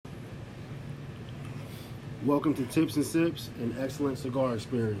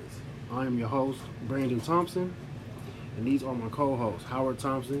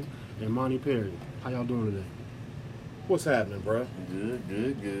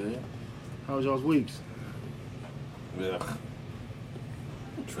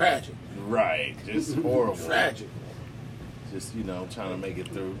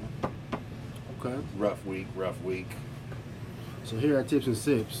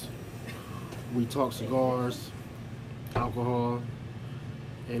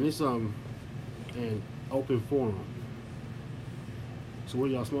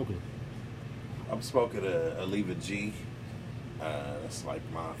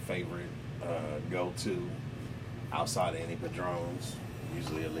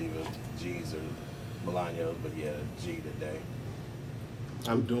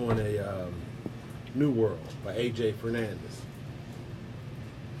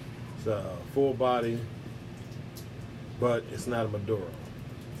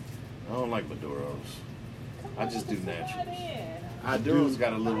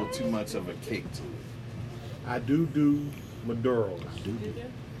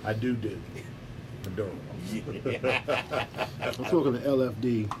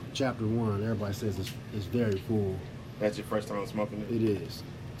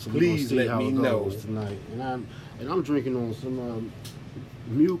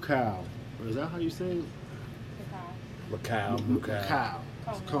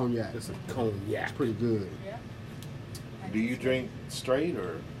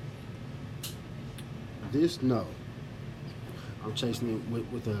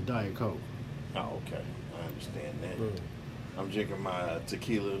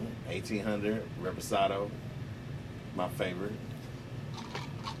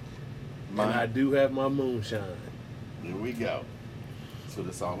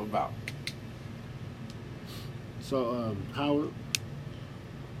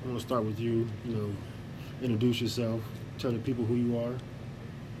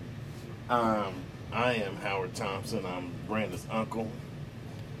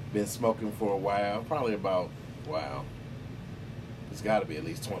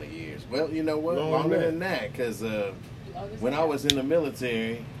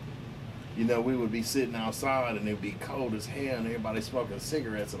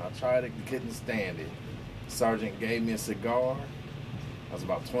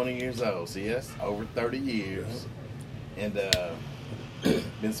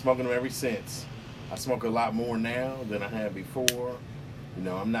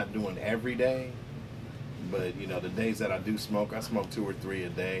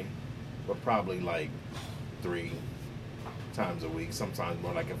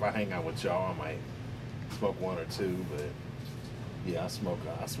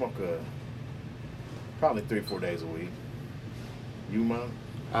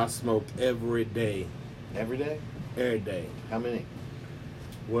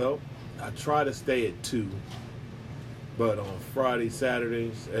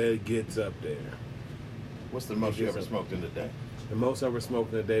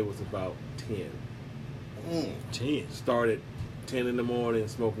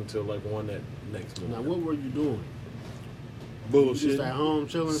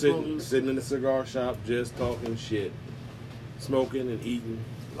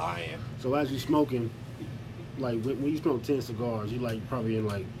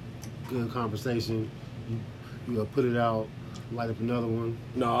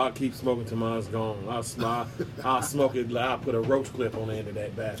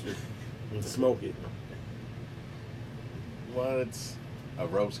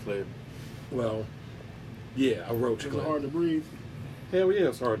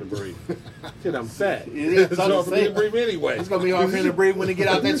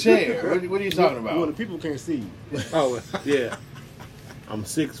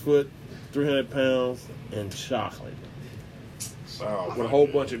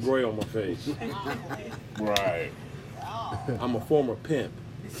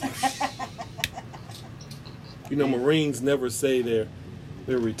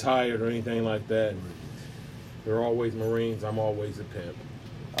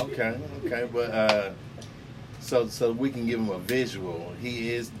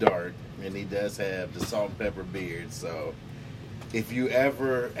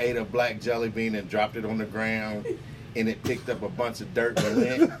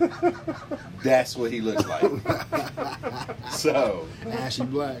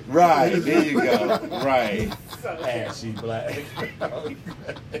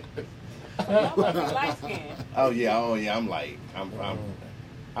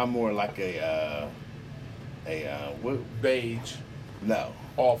what? Beige. No.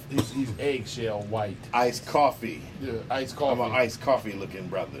 Off. He's eggshell white. Iced coffee. Yeah, iced coffee. I'm an iced coffee looking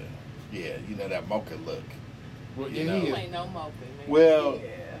brother. Yeah, you know that mocha look. Well, You yeah, know. he You is. ain't no mocha, man. Well,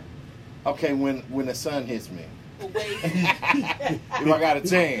 Yeah. okay, when the sun hits me, But wait. if I got a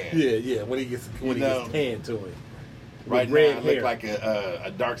tan, Yeah. When he gets You know. tan to him. right With red now I look hair. like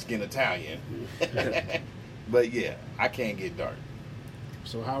a dark skinned Italian. But yeah, I can't get dark.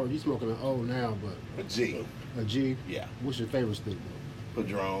 So Howard, you smoking an O now, but A G, a G. yeah. What's your favorite stick though?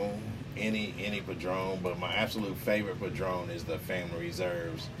 Padron, any Padron, but my absolute favorite Padron is the Family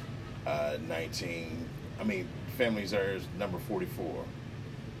Reserves, Family Reserves number 44,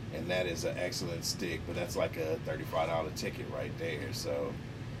 and that is an excellent stick. But that's like a $35 ticket right there. So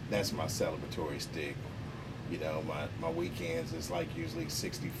that's my celebratory stick. You know, my weekends is like usually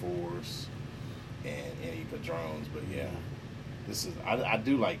 64s and any Padrones. But yeah, I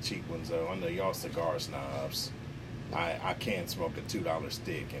do like cheap ones though. I know y'all cigar snobs. I can smoke a $2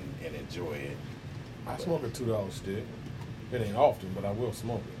 stick and enjoy it. I smoke a $2 stick. It ain't often, but I will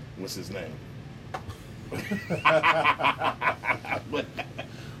smoke it. What's his name?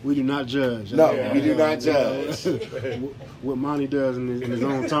 We do not judge. No, Yeah. we do not judge. What Monty does in his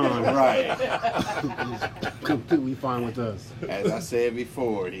own time, Right. is completely fine with us. As I said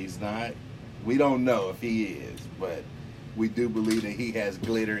before, he's not. We don't know if he is, but we do believe that he has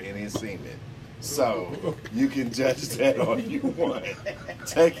glitter in his semen. So you can judge that all you want.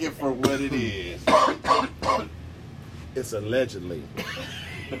 Take it for what it is. It's allegedly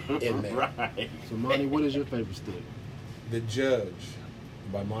in there. Right. So Monty, what is your favorite stick? The Judge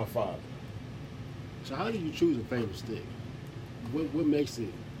by my father. So how do you choose a favorite stick? What makes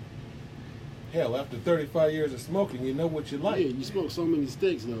it? Hell, after 35 years of smoking, you know what you like. Yeah, you smoke so many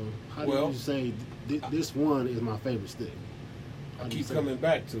sticks though. How do Well- you say this one is my favorite stick? How I do you keep say coming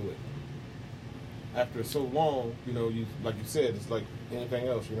back to it. After so long, you know, like you said, it's like anything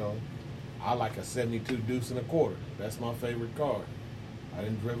else, you know. I like a 72 deuce and a quarter. That's my favorite card. I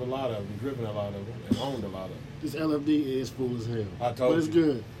didn't driven a lot of them, and owned a lot of them. This LFD is full as hell. I told but it's you.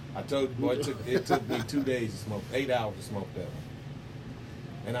 good. I told you, boy, it took me 2 days to smoke, 8 hours to smoke that one.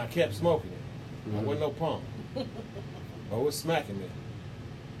 And I kept smoking it. I wasn't no punk. I was smacking it.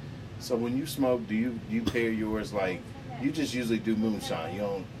 So when you smoke, do you pair yours like you just usually do moonshine?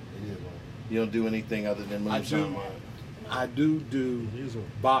 You don't do anything other than I moonshine. do. I do Here's one.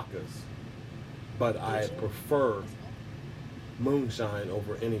 Bacchus, but I prefer moonshine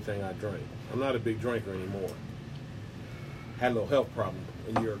over anything I drink. I'm not a big drinker anymore. Had a little health problem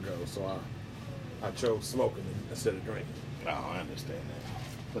a year ago, so I chose smoking instead of drinking. Oh, I understand that.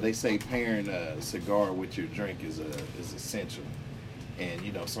 But they say pairing a cigar with your drink is essential. And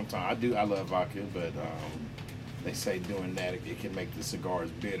you know, sometimes I love vodka, but they say doing that it can make the cigars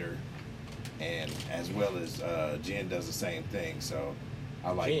bitter, and as well as gin does the same thing. So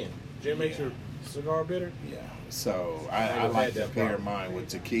I like Gin. Gin makes Yeah. your cigar bitter? Yeah. So I I've like had to that pair problem. mine with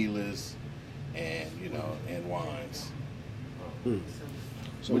tequilas and and wines.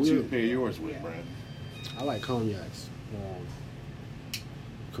 So What we, you pair yours with, Brent? I like cognacs.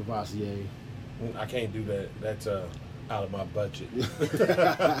 Cavassier. I can't do that. That's out of my budget.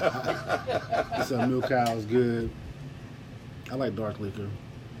 So Milk Cow is good. I like dark liquor.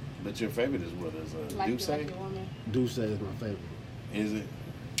 But your favorite is what is Like Douce? you like your woman. Douce is my favorite. Is it?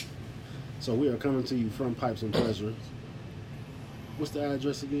 So we are coming to you from Pipes and Pleasures. What's the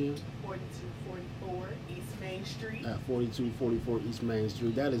address again? 4244 East Main Street. At 4244 East Main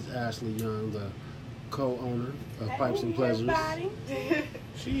Street. That is Ashley Young, the co-owner of Pipes and Pleasures.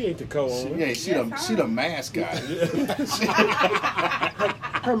 She ain't the co-owner. Yeah, she the mascot.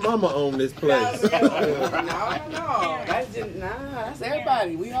 Her mama owned this place. No. That's just that's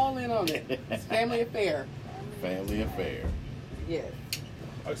everybody. We all in on it. It's family affair. Family affair. Yes.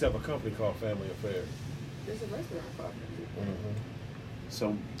 I used to have a company called Family Affair. There's a restaurant called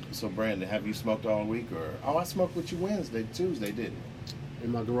So Brandon, have you smoked all week or? I smoked with you Tuesday, didn't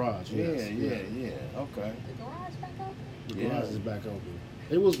In my garage, yes. Yeah. Okay. The garage back open? The Yeah. garage is back open.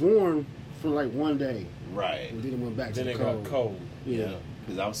 It was warm for like one day. Right. And then it went back Then to it the got cold. Yeah.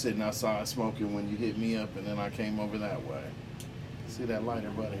 Because I was sitting outside smoking when you hit me up, and then I came over that way. See that lighter,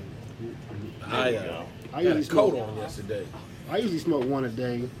 buddy? I you go. I got a usually coat smoke. on yesterday. I usually smoke one a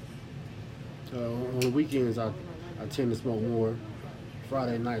day. On the weekends, I tend to smoke more.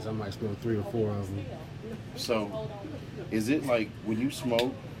 Friday nights, I might smoke 3 or 4 of them. So, is it like when you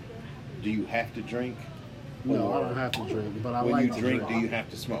smoke, do you have to drink? No, I don't have to drink, but I When like you to drink, do you have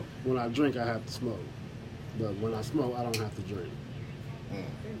to smoke? When I drink, I have to smoke. But when I smoke, I don't have to drink.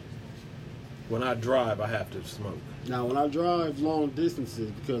 When I drive, I have to smoke. Now, when I drive long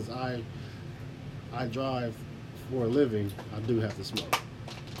distances, because I drive for a living, I do have to smoke.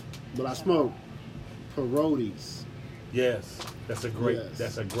 But I smoke peroties. Yes, that's a great. Yes.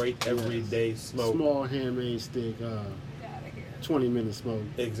 That's a great everyday smoke. Small handmade stick, 20-minute smoke.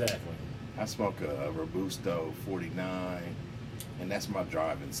 Exactly. I smoke a Robusto 49, and that's my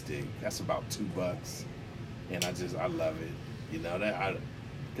driving stick. That's about $2, and I love it. You know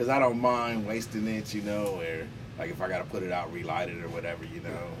because I don't mind wasting it. You know, or like if I got to put it out, relight it or whatever. You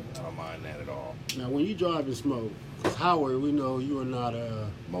know, I don't mind that at all. Now, when you drive and smoke, 'cause Howard, we know you are not a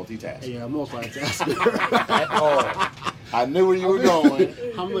Multitasking. multitasker. At all. I knew where you were going.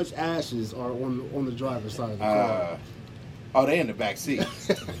 How much ashes are on the driver's side of the car? Oh, they in the back seat.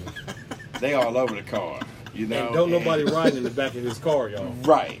 They all over the car. You know, And don't nobody ride in the back of his car, y'all.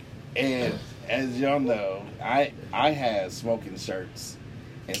 Right. And as y'all know, I had smoking shirts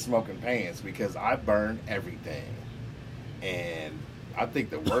and smoking pants because I burned everything. And I think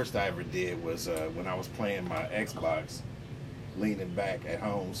the worst I ever did was when I was playing my Xbox, leaning back at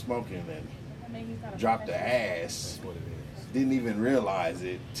home smoking and dropped the ash. That's what it is. Didn't even realize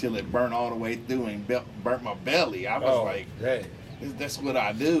it till it burned all the way through and burnt my belly. I was like, hey. that's what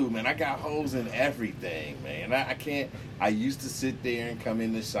I do, man. I got holes in everything, man. I can't. I used to sit there and come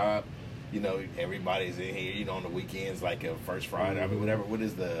in the shop. You know, everybody's in here. You know, on the weekends, like a First Friday. I mean, whatever. What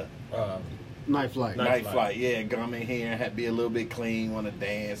is the Night flight. night flight? Yeah, come in here and have be a little bit clean, want to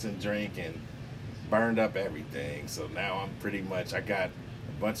dance and drink, and burned up everything. So now I'm pretty much. I got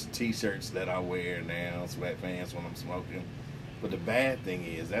a bunch of T-shirts that I wear now, sweatpants when I'm smoking. But the bad thing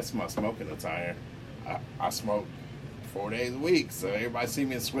is, that's my smoking attire. I smoke 4 days a week, so everybody see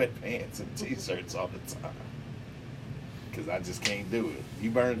me in sweatpants and T-shirts all the time. Because I just can't do it. You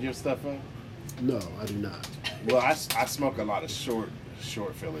burn your stuff up? No, I do not. Well, I smoke a lot of short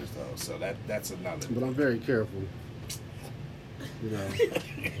fillers, though, so that's another. But I'm very careful. You know,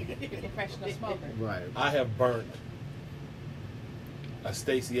 Professional smoker. right. I have burnt a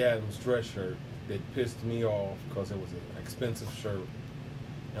Stacey Adams dress shirt that pissed me off because it was an expensive shirt,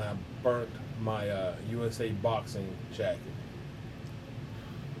 and I burnt my USA boxing jacket.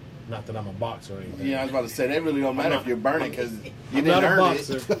 Not that I'm a boxer or anything. Yeah, I was about to say, that really don't matter if you're burning because you I'm didn't not a earn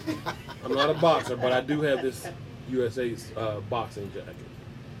boxer. it. I'm not a boxer, but I do have this USA boxing jacket.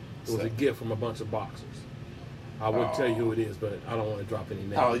 It was a gift from a bunch of boxers. I wouldn't tell you who it is, but I don't want to drop any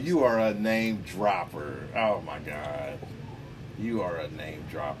names. Oh, you are a name dropper. Oh, my God. You are a name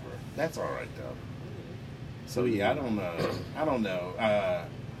dropper. That's all right, though. So, yeah, I don't know.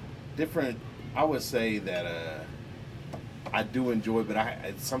 Different, I would say that I do enjoy, but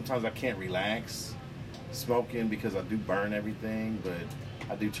sometimes I can't relax smoking because I do burn everything, but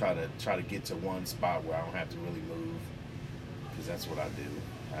I do try to get to one spot where I don't have to really move because that's what I do.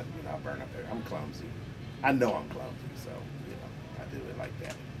 I burn up there. I'm clumsy. I know I'm clumsy, so, I do it like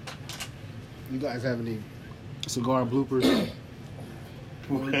that. You guys have any cigar bloopers?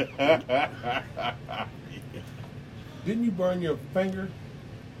 Didn't you burn your finger?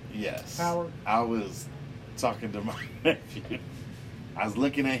 Yes. Howard? I was talking to my nephew. I was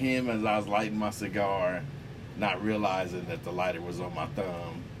looking at him as I was lighting my cigar, not realizing that the lighter was on my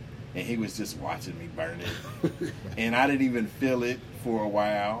thumb, and he was just watching me burn it. And I didn't even feel it for a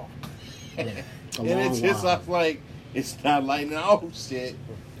while. And it's just, I was like, it's not lighting. Oh, shit.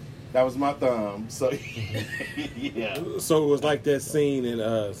 That was my thumb. So, yeah. So it was like that scene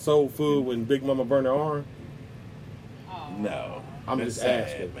in Soul Food when Big Mama burned her arm? No. I'm That's just sad,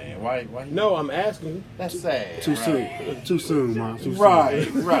 asking. man. Why? No, I'm asking. That's sad. Too right? soon, Mom. Too Right,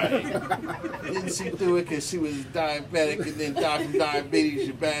 soon. right. Didn't she do it because she was diabetic and then died from diabetes,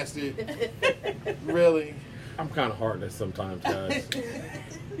 you bastard? Really? I'm kind of heartless sometimes, guys.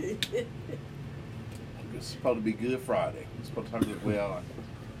 It's supposed to be Good Friday. It's supposed to be, well,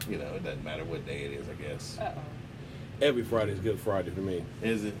 it doesn't matter what day it is, I guess. Every Friday is Good Friday for me.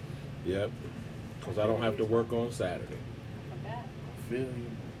 Is it? Yep. Because I don't have to work on Saturday. Feel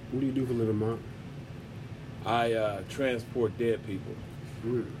you. What do you do for a living, Mom? I transport dead people.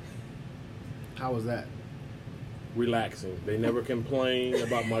 How was that? Relaxing. They never complain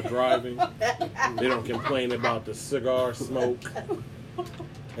about my driving. They don't complain about the cigar smoke.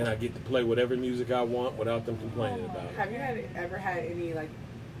 And I get to play whatever music I want without them complaining about it. Have you ever had any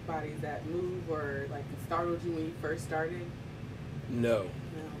bodies that move or startled you when you first started? No. No.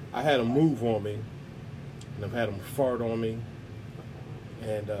 I had them move on me, and I've had them fart on me.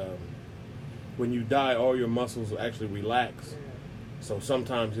 And when you die, all your muscles will actually relax. So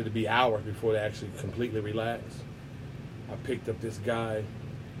sometimes it'll be hours before they actually completely relax. I picked up this guy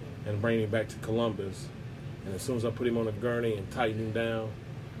and bring him back to Columbus. And as soon as I put him on a gurney and tightened him down,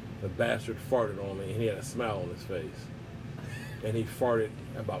 the bastard farted on me, and he had a smile on his face. and he farted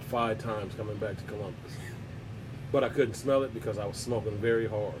about 5 times coming back to Columbus. But I couldn't smell it because I was smoking very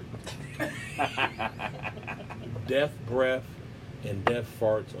hard. Death breath and death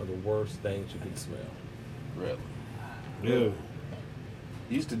farts are the worst things you can smell. Really? Yeah, You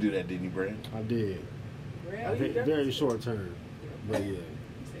used to do that, didn't you, Brandon? I did. I think Really? very short term, but yeah.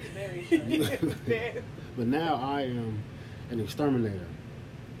 Very short. But now I am an exterminator.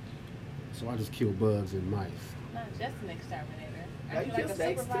 So I just kill bugs and mice. Not just an exterminator. Like Are you like your a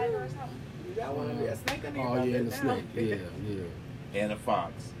snakes, supervisor too. or something? You got one to be a snake on there? Oh yeah, and a snake. Yeah, yeah. And a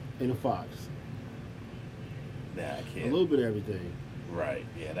fox. And a fox. Nah, I A can't. little bit of everything. Right.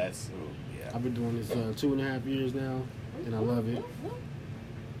 Yeah, that's. Ooh, yeah. I've been doing this 2.5 years now, and I love it.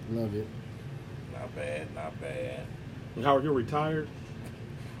 Love it. Not bad. Not bad. And Howard, you're retired?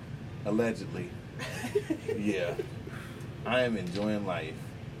 Allegedly. Yeah. I am enjoying life.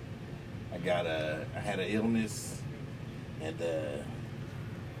 I had an illness, and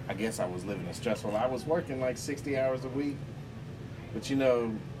I guess I was living a stressful life. I was working like 60 hours a week. But you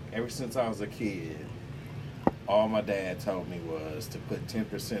know, ever since I was a kid, all my dad told me was to put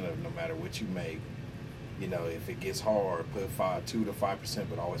 10% of no matter what you make. You know, if it gets hard, put 2 to 5%,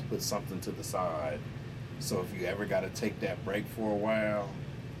 but always put something to the side. So if you ever got to take that break for a while,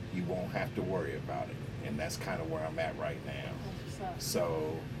 you won't have to worry about it. And that's kind of where I'm at right now.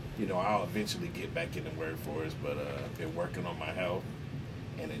 So, you know, I'll eventually get back in the workforce, but I've been working on my health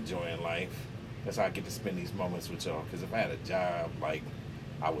and enjoying life. That's how I get to spend these moments with y'all. Because if I had a job like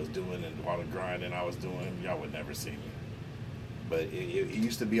I was doing and all the grinding I was doing, y'all would never see me. But it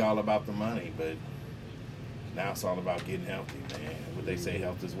used to be all about the money, but now it's all about getting healthy, man. What they say,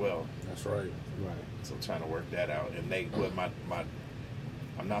 health is wealth. That's right. Right. So trying to work that out. And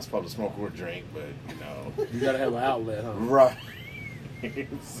I'm not supposed to smoke or drink, but you know. You gotta have an outlet, huh? Right.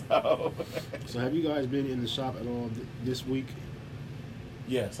 So have you guys been in the shop at all this week?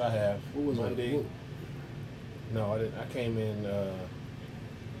 Yes, I have. What was Monday? it? No, I didn't. I came in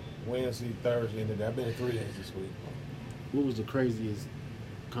Wednesday, Thursday, and today. I've been in 3 days this week. What was the craziest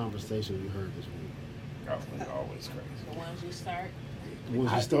conversation you heard this week? always crazy. The ones you start.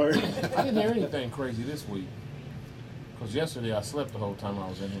 Once you start? I didn't hear anything crazy this week. Because yesterday I slept the whole time I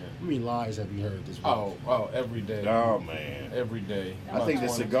was in here. How many lies have you heard this week? Oh, every day. Oh man. Every day. I think the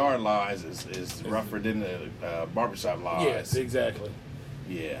About 20. cigar lies is rougher than the barbershop lies. Yes, exactly.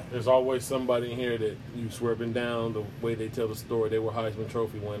 Yeah. There's always somebody in here that you swear up and down the way they tell the story. They were Heisman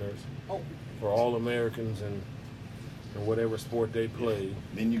Trophy winners for all Americans and whatever sport they played.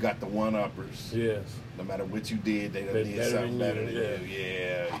 Then you got the one-uppers. Yes. No matter what you did, they done They did better something than better you, than you.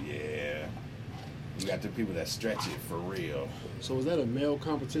 Yeah. You got the people that stretch it for real. So is that a male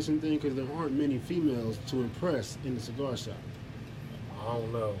competition thing? Because there aren't many females to impress in the cigar shop. I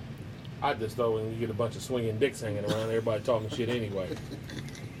don't know. I just thought when you get a bunch of swinging dicks hanging around, everybody talking shit anyway.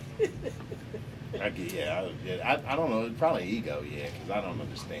 I don't know. It's probably ego, because I don't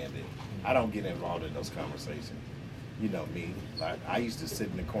understand it. I don't get involved in those conversations. You know me. Like, I used to sit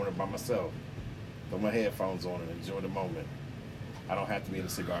in the corner by myself, put my headphones on, and enjoy the moment. I don't have to be in a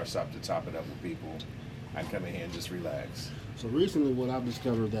cigar shop to chop it up with people. I come in here and just relax. So recently what I've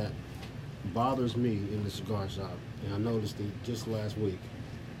discovered that bothers me in the cigar shop, and I noticed it just last week,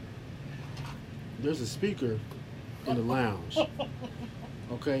 there's a speaker in the lounge.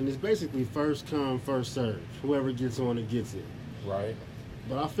 Okay, and it's basically first come, first serve. Whoever gets on it gets it. Right.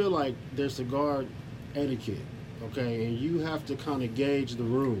 But I feel like there's cigar etiquette, okay, and you have to kind of gauge the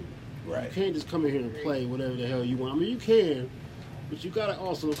room. Right. You can't just come in here and play whatever the hell you want. I mean, you can, but you gotta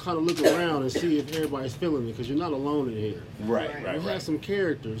also kind of look around and see if everybody's feeling it, because you're not alone in here. Right. We have some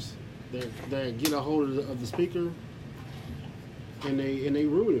characters that get a hold of the speaker, and they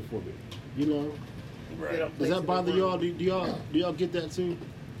ruin it for me. You know. Right. Does that bother y'all? Do y'all get that too?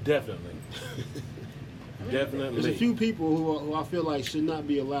 Definitely. Definitely. There's a few people who I feel like should not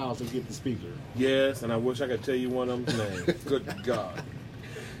be allowed to get the speaker. Yes, and I wish I could tell you one of them's names. Good God.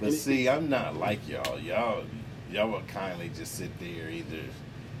 But see, I'm not like y'all. Y'all will kindly just sit there, either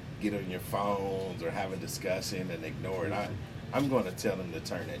get on your phones or have a discussion and ignore it. I'm going to tell them to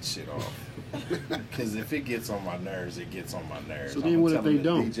turn that shit off. Because if it gets on my nerves, it gets on my nerves. So then what if they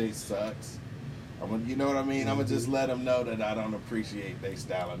don't? DJ sucks. You know what I mean? I'm going to just let them know that I don't appreciate their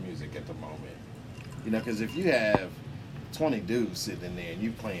style of music at the moment. You know, because if you have 20 dudes sitting in there and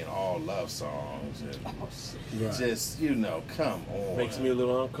you playing all love songs and just, you know, come on. Makes me a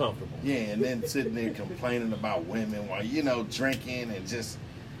little uncomfortable. Yeah, and then sitting there complaining about women while, you know, drinking and just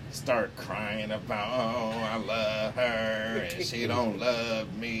start crying about, oh, I love her and she don't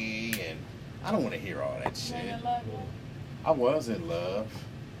love me. And I don't want to hear all that shit. I was in love.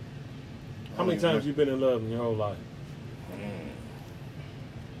 How many times you been in love in your whole life?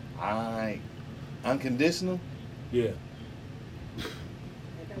 Unconditional? Yeah.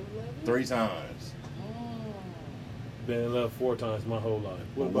 3 times. Been in love 4 times my whole life.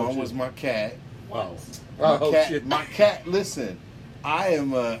 What about One you? was my cat. Once. Oh, shit. My cat. Listen,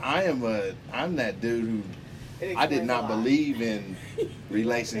 I'm that dude who I did not believe in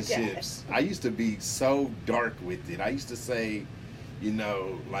relationships. I used to be so dark with it. I used to say,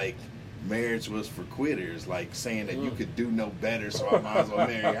 like marriage was for quitters, like saying that you could do no better, so I might as well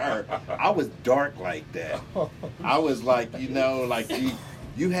marry her. I was dark like that. I was like, like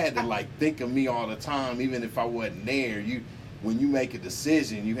you had to like think of me all the time, even if I wasn't there. When you make a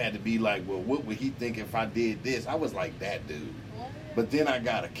decision, you had to be like, well, what would he think if I did this? I was like that dude. But then I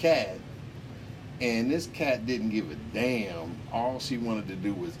got a cat, and this cat didn't give a damn. All she wanted to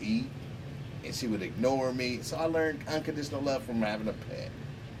do was eat, and she would ignore me. So I learned unconditional love from having a pet.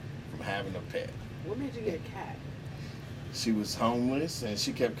 What made you get a cat? She was homeless, and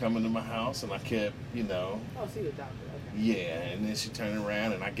she kept coming to my house, and I kept, Oh, so you adopted. Okay. yeah. And then she turned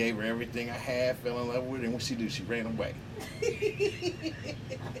around, and I gave her everything I had, fell in love with her, and what she do? She ran away.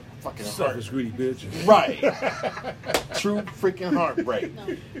 Fucking Selfish, heart. greedy bitch. Right. True freaking heartbreak.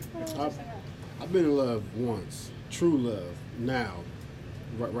 No. I've been in love once. True love. Now,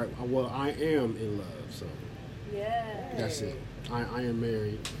 right. Well, I am in love, so Yeah. that's it. I am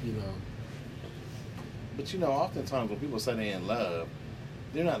married. But oftentimes when people say they're in love,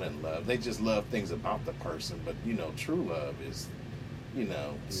 they're not in love. They just love things about the person. But true love is,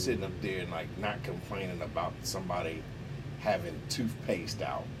 sitting up there and like not complaining about somebody having toothpaste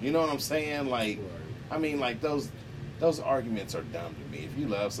out. You know what I'm saying? Like, Right. I mean, like those arguments are dumb to me. If you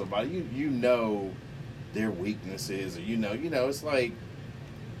love somebody, you know their weaknesses, or it's like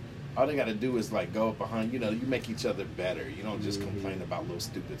all they got to do is like go up behind. You make each other better. You don't just complain about little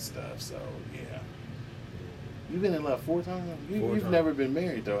stupid stuff. So yeah. You've been in love 4 times? You've times. never been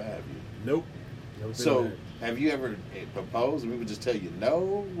married, though, have you? Nope. Never been So, married. have you ever proposed and we would just tell you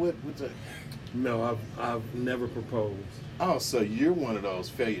no? What's the... No, I've never proposed. Oh, so you're one of those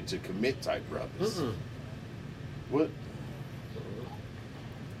failure to commit type brothers. What?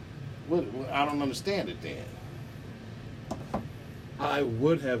 I don't understand it then. I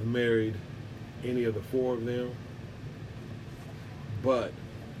would have married any of the 4 of them, but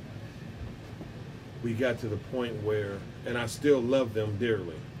we got to the point where, and I still love them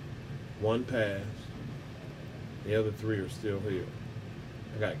dearly. 1 passed, the other 3 are still here.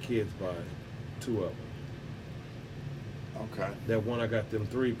 I got kids by 2 of them. Okay. That one I got them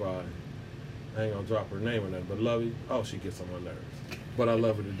 3 by, I ain't gonna drop her name or nothing, but Lovey, oh, she gets on my nerves. But I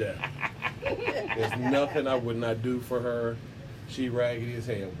love her to death. There's nothing I would not do for her. She raggedy as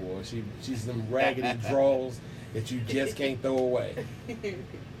hell, boy. She's them raggedy draws that you just can't throw away.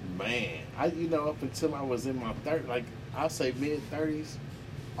 Man, up until I was in my 30s, like I'll say mid-30s,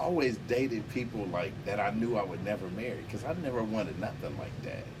 I always dated people like that I knew I would never marry because I never wanted nothing like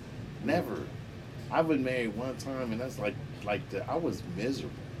that. Never. I've been married 1 time, and that's I was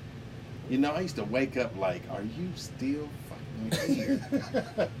miserable. I used to wake up like, are you still fucking here?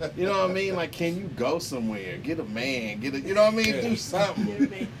 You know what I mean? Like, can you go somewhere? Get a man. You know what I mean? Do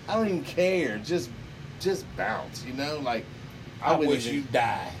something. I don't even care. Just bounce, Like, I wish you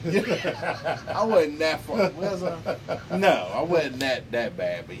die. I wasn't that far. Was I? No, I wasn't that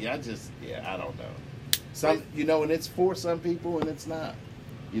bad. But I don't know. Some, and it's for some people, and it's not.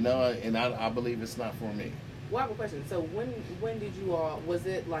 And I believe it's not for me. Well, I have a question. So when did you all, was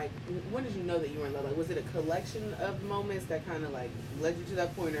it like, when did you know that you were in love? Like, was it a collection of moments that kind of like led you to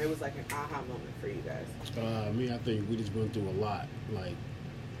that point, or it was like an aha moment for you guys? I think we just went through a lot, like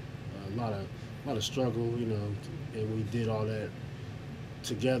a lot of struggle, and we did all that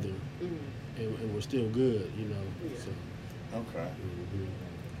together, and we're still good, Yeah. So, Okay.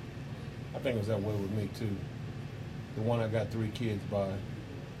 I think it was that way with me too. The one I got 3 kids by,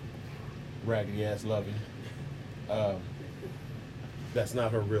 raggedy ass Lovey. That's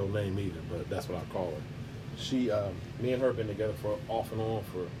not her real name either, but that's what I call her. She, me and her been together for off and on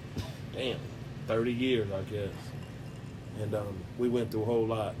for, 30 years, I guess. And we went through a whole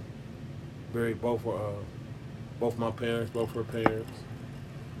lot. Buried both my parents, both her parents,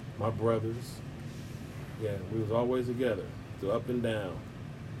 my brothers. Yeah, we was always together, through up and down.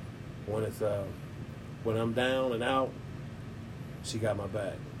 When I'm down and out, she got my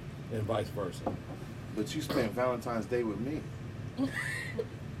back, and vice versa. But you spent Valentine's Day with me.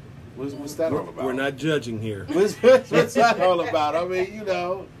 What's that all about? We're not judging here. What's that all about? I mean, I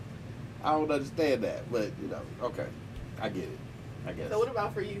don't understand that, but okay, I get it. I guess. So what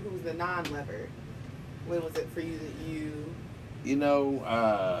about for you, who's the non-lover? When was it for you that you?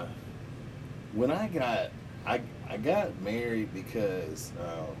 When I got I got married because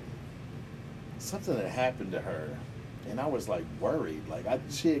something had happened to her, and I was like worried. Like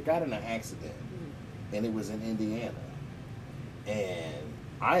she had got in an accident, and it was in Indiana, and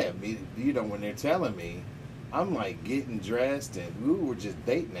I immediately, you know, when they're telling me, I'm like getting dressed, and we were just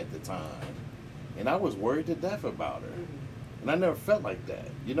dating at the time, and I was worried to death about her, and I never felt like that.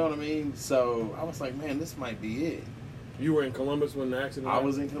 You know what I mean? So I was like, man, this might be it. You were in Columbus when the accident I happened?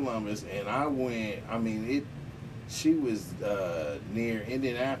 was in Columbus, and I went. I mean, she was near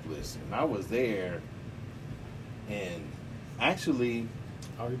Indianapolis, and I was there. And actually,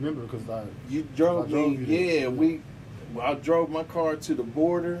 I remember because you drove me. you there. Yeah, I drove my car to the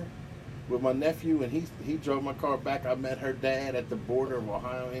border with my nephew, and he drove my car back. I met her dad at the border of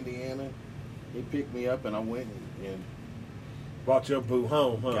Ohio, Indiana. He picked me up, and I went and Brought your boo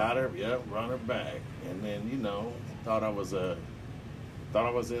home, huh? got her. Yep, brought her back, and then thought I was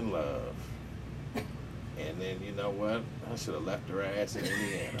in love. And then you know what? I should have left her ass in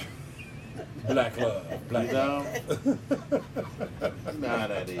Indiana. Black love. Black You know? You know how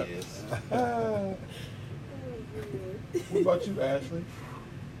that is. What about you, Ashley?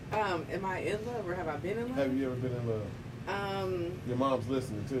 Am I in love or have I been in love? Have you ever been in love? Your mom's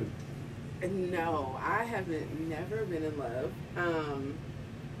listening too. No, I haven't never been in love.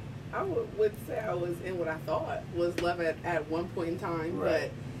 I would say I was in what I thought was love at one point in time,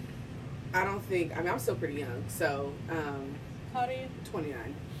 Right. but I don't think, I mean, I'm still pretty young, so, How do you?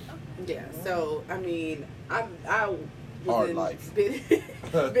 29. Yeah, so, I mean, I was Hard in, life. been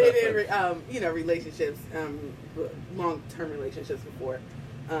in, relationships, long-term relationships before.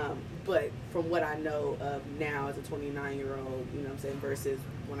 But from what I know of now as a 29-year-old, you know what I'm saying, versus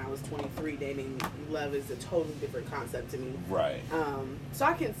when I was 23, dating love is a totally different concept to me. Right. So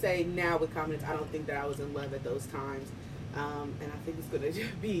I can say now with confidence, I don't think that I was in love at those times. And I think it's going to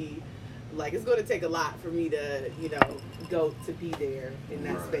be, like, it's going to take a lot for me to, go to be there in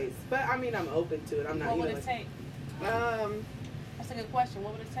that Right. space. But, I mean, I'm open to it. I'm not, What would it take? That's a good question.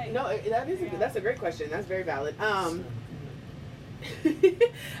 What would it take? No, that's a great question. That's very valid.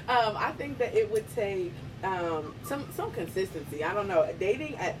 I think that it would take some consistency. I don't know.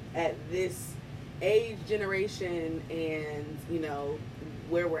 Dating at this age, generation, and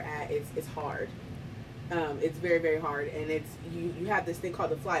where we're at, it's hard. It's very, very hard, and it's you have this thing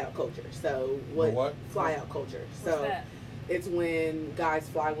called the flyout culture. So what? Flyout culture? What's So that? it's when guys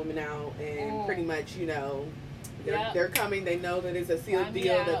fly women out, and pretty much they're coming. They know that it's a sealed Fly me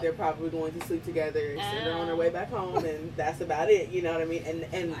deal, that out. they're probably going to sleep together and send her on her way back home, and that's about it. You know what I mean?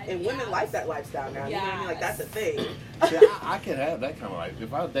 And women like that lifestyle now. You know what I mean? Like, that's a thing. See, I could have that kind of life.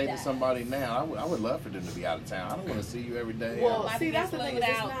 If I dated Yes. somebody now, I would love for them to be out of town. I don't want to see you every day. Well, Might see, be that's the thing. Is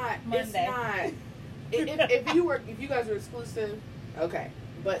flew out it's not. If you guys are exclusive, okay.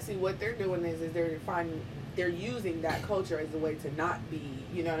 But see, what they're doing is they're using that culture as a way to not be,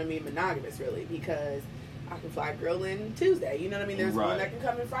 you know what I mean, monogamous, really, because I can fly a girl in Tuesday. You know what I mean? There's one Right. that can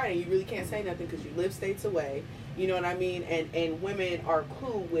come in Friday. You really can't say nothing because you live states away. You know what I mean? And women are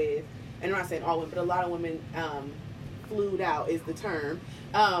cool with, and I'm not saying all women, but a lot of women, flued out is the term,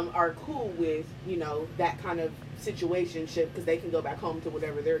 are cool with, that kind of situationship because they can go back home to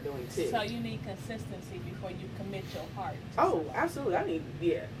whatever they're doing too. So you need consistency before you commit your heart. Oh, absolutely. I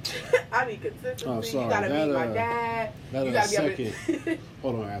need consistency. Oh, sorry. You gotta That, meet my dad. That You is gotta second. be able to...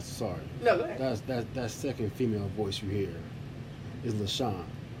 Hold on, Ashley. Sorry. No, go ahead. That second female voice you hear is LaShawn.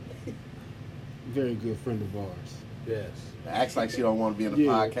 Very good friend of ours. Yes. Acts like she don't want to be in the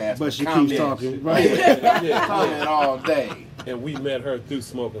podcast, but she comment. keeps talking. Right. Yeah. Comment all day. And we met her through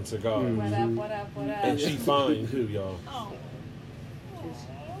smoking cigars. Mm. What up, what up, what up? And she fine too, y'all. Oh.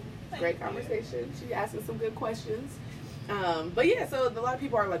 Great conversation. She asking some good questions. But yeah, so a lot of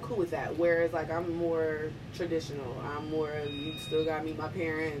people are like cool with that. Whereas like I'm more traditional. I'm more, you still gotta meet my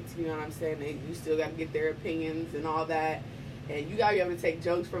parents. You know what I'm saying? You still gotta get their opinions and all that. And you gotta be able to take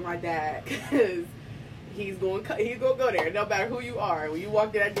jokes from my dad because he's going to go there. No matter who you are, when you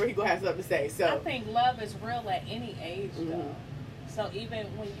walk in that door, he's gonna have something to say. I So think love is real at any age, though. Mhm. So even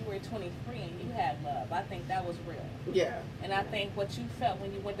when you were 23 and you had love, I think that was real. yeah, And I think what you felt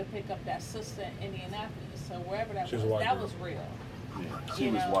when you went to pick up that sister in Indianapolis, or wherever that She was was, a white that girl. was real. Yeah, she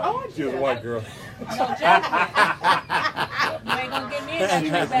You was know. white. oh, She was a yeah. white girl. No judgment. You ain't gonna get me in that She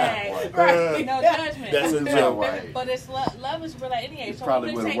tree was bag. white. Right. No judgment. That's a She was joke. white. But it's love is real at any age. It So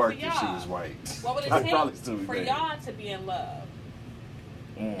probably what would would have it take worked for if she y'all? was white. What would it I'd probably take still be for dating. y'all to be in love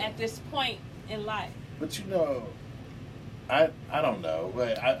at this point in life? But I don't know.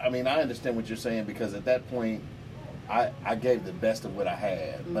 But I mean, I understand what you're saying because at that point, I gave the best of what I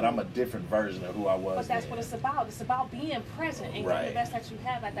had, but I'm a different version of who I was. But that's then. what it's about. It's about being present and Right. getting the best that you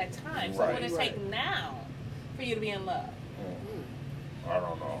have at that time. So Right. what it take now for you to be in love? I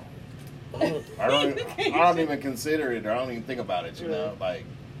don't know. I don't even consider it, or I don't even think about it. You know, like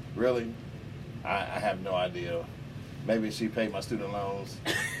really, I have no idea. Maybe she paid my student loans.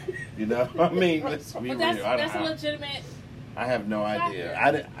 You know, I mean, let's be real. That's a legitimate. I have no idea.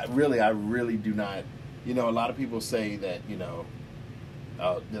 I really do not. You know, a lot of people say that. You know,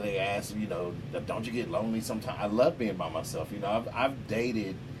 they ask, you know, don't you get lonely sometimes? I love being by myself. You know, I've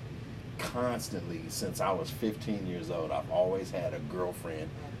dated constantly since I was 15 years old. I've always had a girlfriend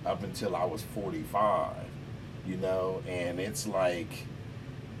up until I was 45, you know, and it's like,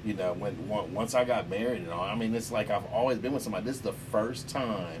 you know, once I got married and all, I mean, it's like I've always been with somebody. This is the first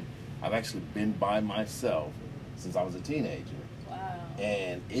time I've actually been by myself since I was a teenager. Wow.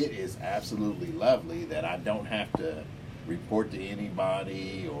 And it is absolutely lovely that I don't have to report to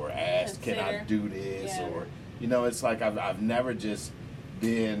anybody or ask, can I do this? Yeah. Or, you know, it's like I've never just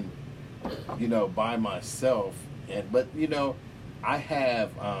been, you know, by myself. But, you know, I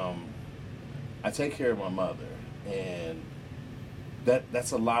have, I take care of my mother, and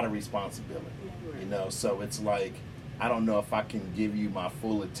that's a lot of responsibility, you know, so it's like, I don't know if I can give you my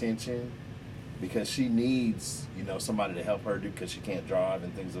full attention, because she needs, you know, somebody to help her do, because she can't drive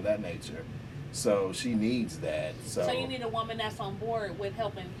and things of that nature, so she needs that. So you need a woman that's on board with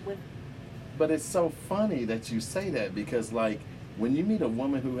helping with. But it's so funny that you say that, because like, when you meet a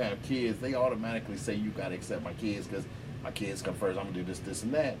woman who have kids, they automatically say, you got to accept my kids, because my kids come first, I'm going to do this, this,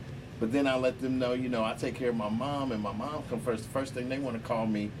 and that. But then I let them know, you know, I take care of my mom, and my mom come first. The first thing they want to call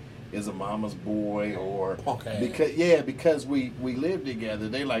me is a mama's boy, or because we live together.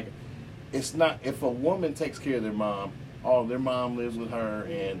 They like, it's not, if a woman takes care of their mom, their mom lives with her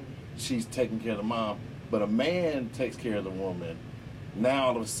and she's taking care of the mom. But a man takes care of the woman. Now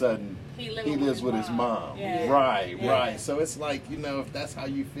all of a sudden he lives with his mom. Yeah. Right. So it's like, you know, if that's how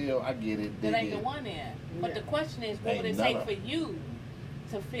you feel, I get it. That ain't the one in. But the question is, what would it take for you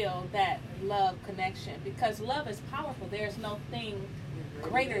to feel that love connection? Because love is powerful. There's no thing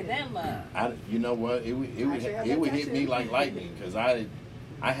greater than love. You know what? It would hit me like lightning, because I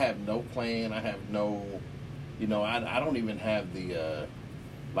have no plan. I have no, you know, I don't even have the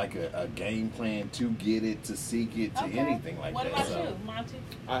like a game plan to get it, to seek it, to anything like that. What about you, Monty?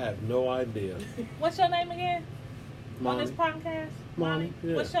 I have no idea. What's your name again? Monty. On this podcast? Monty.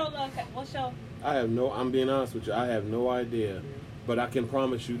 Yeah. What's your I'm being honest with you, I have no idea. But I can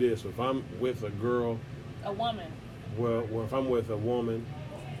promise you this, if I'm with a girl, a woman, well, if I'm with a woman,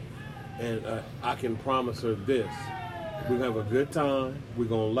 and I can promise her this, we're going to have a good time, we're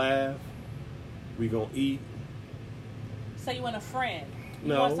going to laugh, we're going to eat. So you want a friend? You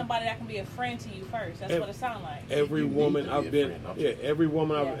No. want somebody that can be a friend to you first. That's what it sounds like. Every woman I've been, every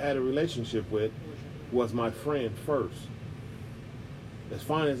woman I've Yeah. had a relationship with was my friend first. As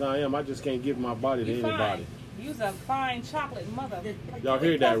fine as I am, I just can't give my body to anybody. You's a fine chocolate mother. Y'all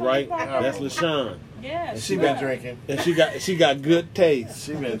hear that, right? That's LaShawn. Yeah. She been drinking. And she got good taste.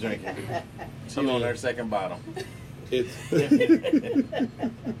 She been drinking. She on her second bottle. It's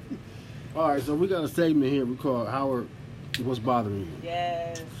All right, so we got a segment here we call Howard, What's Bothering You?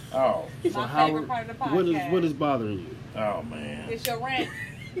 Yes. Oh. So My Howard, favorite part of the podcast. what is bothering you? Oh man. It's your rant.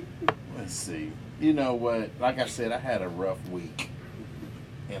 Let's see. You know what? Like I said, I had a rough week,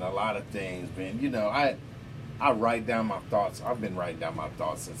 and a lot of things. Been, you know, I write down my thoughts. I've been writing down my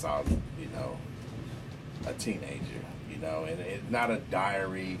thoughts since I was, you know, a teenager. You know, and it's not a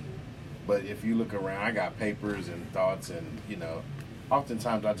diary, but if you look around, I got papers and thoughts, and you know,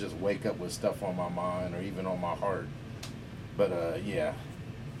 oftentimes I just wake up with stuff on my mind or even on my heart. But yeah,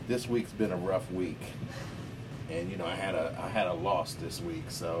 this week's been a rough week. And you know, I had a loss this week,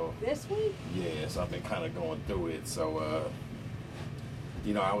 so This week? yeah, so I've been kind of going through it. So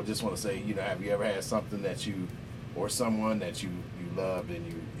you know, I would just want to say, you know, have you ever had something that you, or someone that you loved and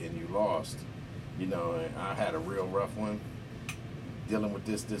you lost? You know, and I had a real rough one dealing with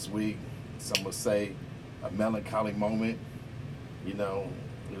this week. Some would say a melancholy moment. You know,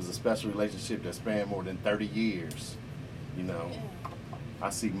 it was a special relationship that spanned more than 30 years. You know, I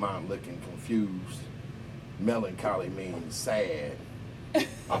see mom looking confused. Melancholy means sad.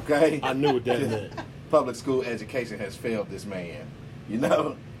 Okay? I knew what that meant. Public school education has failed this man. You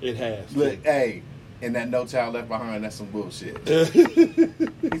know? It has. Look, hey, and that No Child Left Behind, that's some bullshit.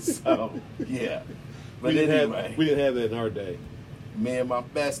 So, yeah. But we didn't have that in our day. Me and my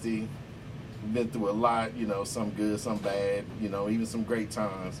bestie been through a lot, you know, some good, some bad, you know, even some great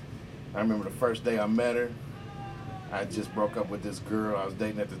times. I remember the first day I met her, I just broke up with this girl I was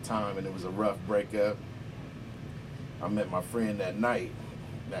dating at the time, and it was a rough breakup. I met my friend that night,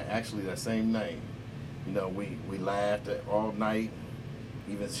 that same night. You know, we laughed all night,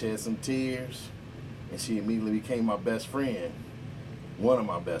 even shed some tears. and she immediately became my best friend, one of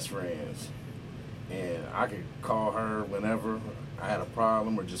my best friends. And I could call her whenever I had a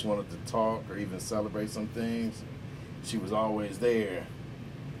problem or just wanted to talk or even celebrate some things. She was always there.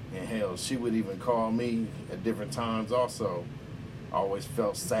 And hell, she would even call me at different times also. I always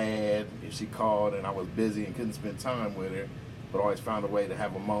felt sad if she called and I was busy and couldn't spend time with her, but always found a way to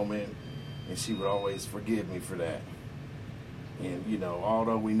have a moment, and she would always forgive me for that. And, you know,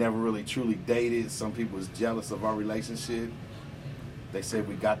 although we never really truly dated, some people was jealous of our relationship. They said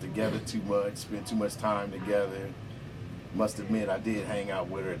we got together too much, spent too much time together. Must admit, I did hang out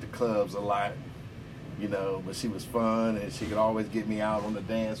with her at the clubs a lot, you know, but she was fun, and she could always get me out on the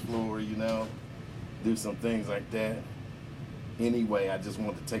dance floor, you know, do some things like that. Anyway, I just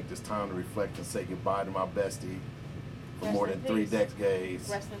want to take this time to reflect and say goodbye to my bestie for more than 3 decades.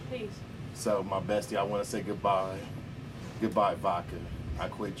 Rest in peace. So, my bestie, I want to say goodbye. Goodbye, vodka. I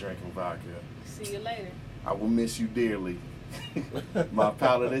quit drinking vodka. See you later. I will miss you dearly. My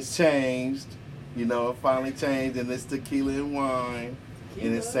palate has changed. You know, it finally changed, and it's tequila and wine.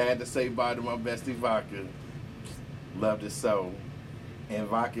 And it's sad to say bye to my bestie, vodka. Loved it so. And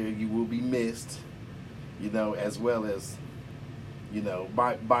vodka, you will be missed, you know, as well as, you know,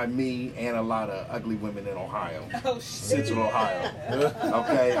 by me and a lot of ugly women in Ohio. Oh, shit. Central Ohio.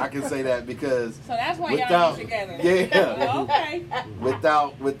 Okay, I can say that because so that's why y'all get together. Yeah. Okay.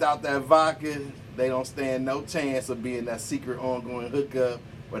 Without that vodka, they don't stand no chance of being that secret ongoing hookup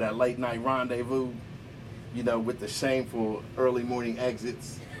or that late night rendezvous, you know, with the shameful early morning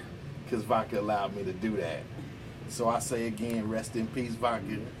exits, because vodka allowed me to do that. So I say again, rest in peace,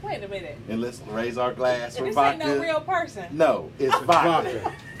 vodka. Wait a minute. And let's raise our glass for this vodka. Ain't no real person. No, it's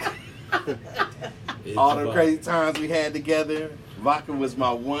vodka. All the crazy times we had together, vodka was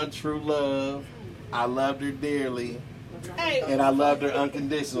my one true love. I loved her dearly. Hey, and I loved her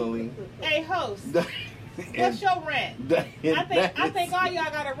unconditionally. Hey, host. What's your rant? I think all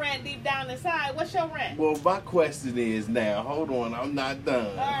y'all got a rant deep down inside. What's your rant? Well, my question is now, hold on, I'm not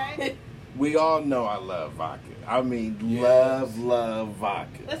done. All right. We all know I love vodka. I mean, love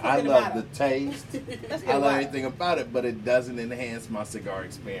vodka. I love the taste. I love everything about it, but it doesn't enhance my cigar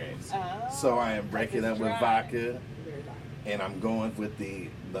experience. So I am breaking up with vodka, and I'm going with the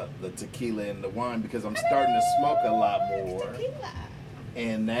tequila and the wine because I'm starting to smoke a lot more. Tequila.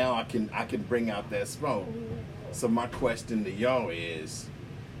 And now I can bring out that smoke. So my question to y'all is,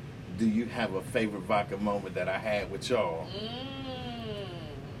 do you have a favorite vodka moment that I had with y'all?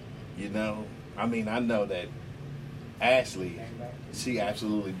 You know, I mean, I know that Ashley, she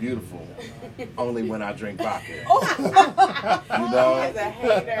absolutely beautiful. Only when I drink vodka. You know,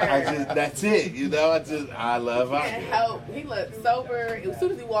 that's it. You know, I love vodka. He looked sober as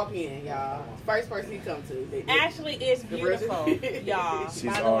soon as he walked in, y'all. First person he come to. Ashley is beautiful, y'all.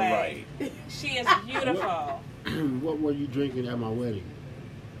 She's all right. She is beautiful. What were you drinking at my wedding?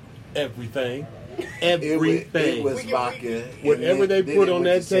 Everything. Everything. It was vodka. Whatever they put on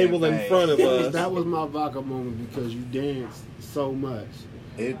that table in front of us. That was my vodka moment because you danced so much.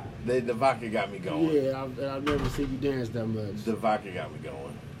 The vodka got me going. Yeah, I've never seen you dance that much. The vodka got me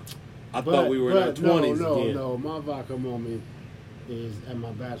going. I thought we were in our 20s again. No, my vodka moment is at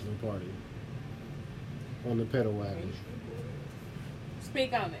my bachelor party on the pedal wagon.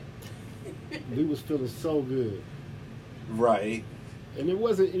 Speak on it. We was feeling so good. Right. And it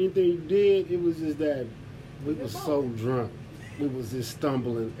wasn't anything you did. It was just that we was so drunk. We was just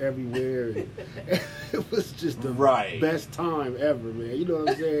stumbling everywhere. It was just the best time ever, man. You know what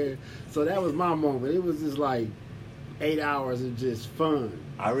I'm saying? So that was my moment. It was just like 8 hours of just fun.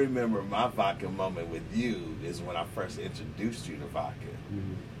 I remember my vodka moment with you is when I first introduced you to vodka.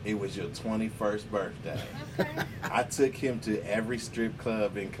 Mm-hmm. It was your 21st birthday. Okay. I took him to every strip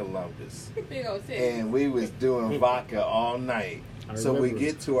club in Columbus. Big old titty. And we was doing vodka all night. So we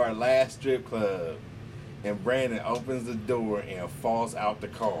get to our last strip club, and Brandon opens the door and falls out the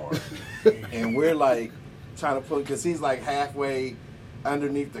car. And we're like trying to pull, because he's like halfway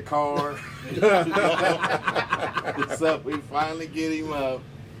underneath the car. So we finally get him up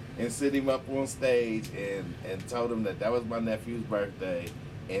and sit him up on stage and told him that was my nephew's birthday.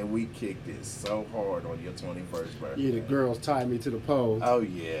 And we kicked it so hard on your 21st birthday. Yeah, the girls tied me to the pole. Oh,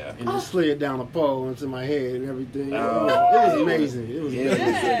 yeah. And it slid down the pole into my head and everything. Oh. It was amazing. It was amazing.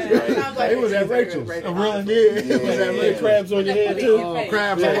 Yeah. It was at Rachel's. It really did. Yeah. It was at Rachel's. Crabs on your head, too? Oh,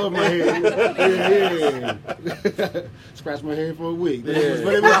 crabs all over my head. Yeah. Scratched my head for a week. But it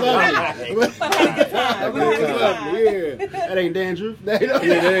was lovely. We had a good time. Yeah. That ain't dandruff. That ain't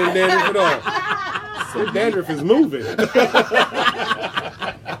dandruff at all. So dandruff is moving.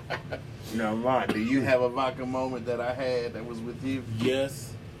 Now, Mark, do you have a vodka moment that I had that was with you?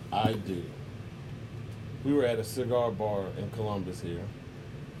 Yes, I do. we were at a cigar bar in Columbus here,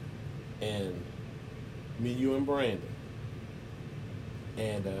 and me, you, and Brandon,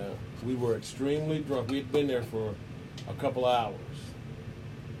 and we were extremely drunk. We had been there for a couple hours,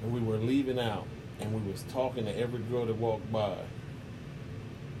 and we were leaving out, and we was talking to every girl that walked by,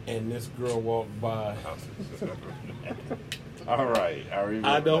 and this girl walked by. All right, I remember.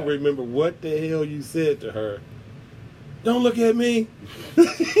 I don't remember what the hell you said to her. Don't look at me.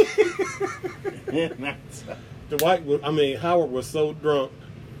 Howard was so drunk,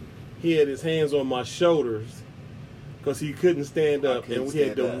 he had his hands on my shoulders because he couldn't stand up, and we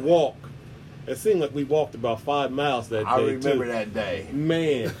had to walk. It seemed like we walked about 5 miles that day. I remember that day.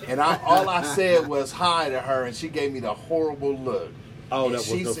 Man. And all I said was hi to her, and she gave me the horrible look. Oh, that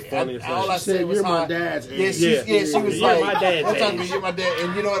was the funniest thing. All I said was "You're hi. my dad's age." Yeah, she was like, "You're my dad's I'm talking age." to you're my dad.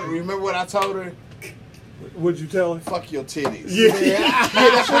 And you know what? Remember what I told her? What'd you tell her? Fuck your titties. Yeah.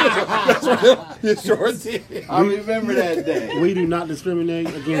 That's what titties. I remember that day. We do not discriminate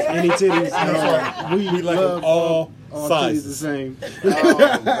against any titties at all. We like love all all sizes. titties the same.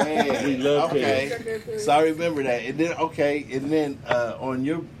 Oh man, We love okay. So I remember that, and then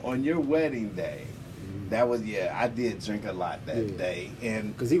on your wedding day, that was I did drink a lot that day,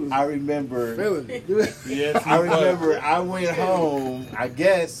 and 'Cause he was I remember. Yes, I remember I went home. I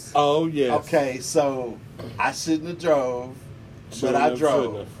guess. Oh yes. Okay, so I shouldn't have drove, Shouldn't but I have, drove,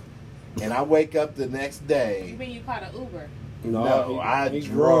 shouldn't have. and I wake up the next You day. mean you caught an Uber? No, I he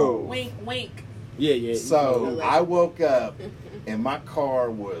drove. Wink, wink. Yeah. So I woke up, and my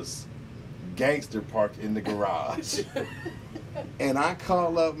car was gangster parked in the garage, and I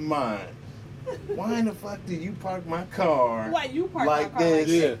call up mine. Why in the fuck did you park my car Why you parked like my car like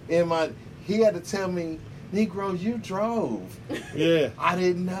this that? in my? He had to tell me, Negro, you drove. Yeah. I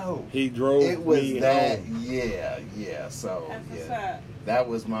didn't know. He drove It was me that, home. yeah. So That's what's up. that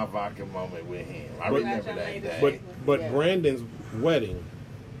was my vodka moment with him. I remember that day. But Yeah. Brandon's wedding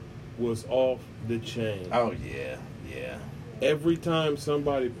was off the chain. Oh yeah. Every time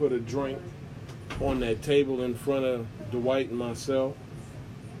somebody put a drink on that table in front of Dwight and myself,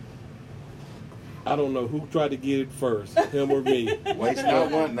 I don't know who tried to get it first, him or me. Waste not,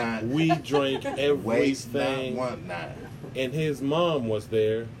 want not. We drank Waste not, everything. want not. And his mom was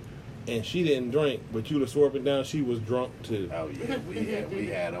there, and she didn't drink, but you'd have swore up and down she was drunk too. Oh yeah, we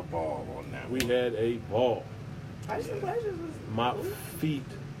had a ball on that. We had a ball. My feet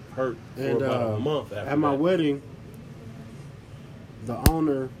hurt for And about a month after at my that. wedding, the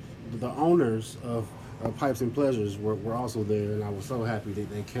owners of Pipes and Pleasures were also there, and I was so happy that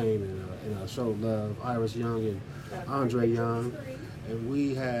they came and showed love. Iris Young and Andre Young, and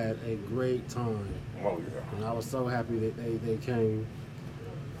we had a great time. Oh yeah. And I was so happy that they came.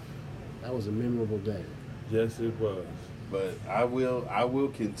 That was a memorable day. Yes, it was. But I will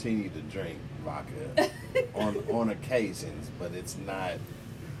continue to drink vodka on occasions, but it's not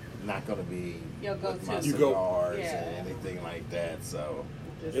going to be Your with my go-to. You go- cigars Yeah. and anything like that. So,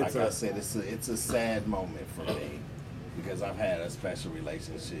 It's like I a- said, it's a sad moment for me because I've had a special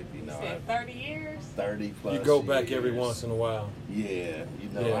relationship. You know, Said 30 years? 30 plus. You go back years. every once in a while. Yeah, you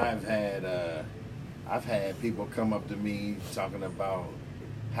know, Yeah. I've had people come up to me talking about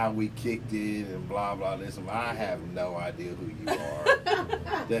how we kicked it and blah blah this. I have no idea who you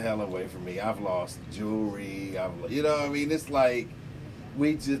are. The hell away from me. I've lost jewelry. You know what I mean? It's like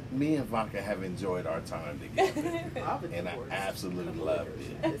me and Vodka have enjoyed our time together, and I absolutely loved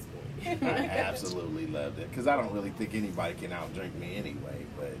it. I absolutely loved it because I don't really think anybody can outdrink me anyway,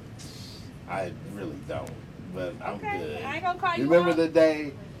 but I really don't. But I'm Okay, good. I ain't gonna call you Remember out. the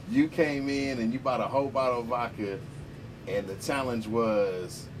day you came in and you bought a whole bottle of vodka, and the challenge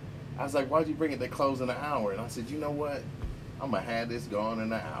was, I was like, why'd you bring it to close in an hour? And I said, you know what? I'm gonna have this gone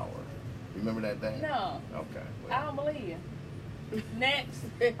in an hour. Remember that day? No. Okay. I don't believe you. Next.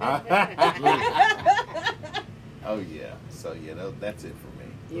 Oh yeah. So yeah, that's it for me.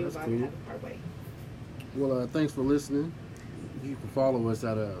 You That's about cool. to have our way. Well, thanks for listening. You can follow us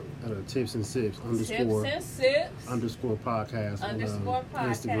at a Tips and Sips Tips and sips. underscore podcast Underscore on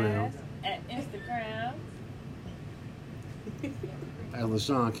podcast Instagram. at Instagram. As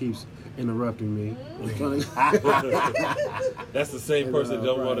LaShawn keeps interrupting me. That's the same person that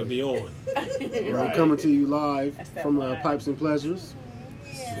don't want to be on. And we're coming to you live That's that from vibe. Pipes and Pleasures.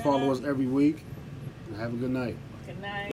 Yeah. Follow us every week. Have a good night. Good night.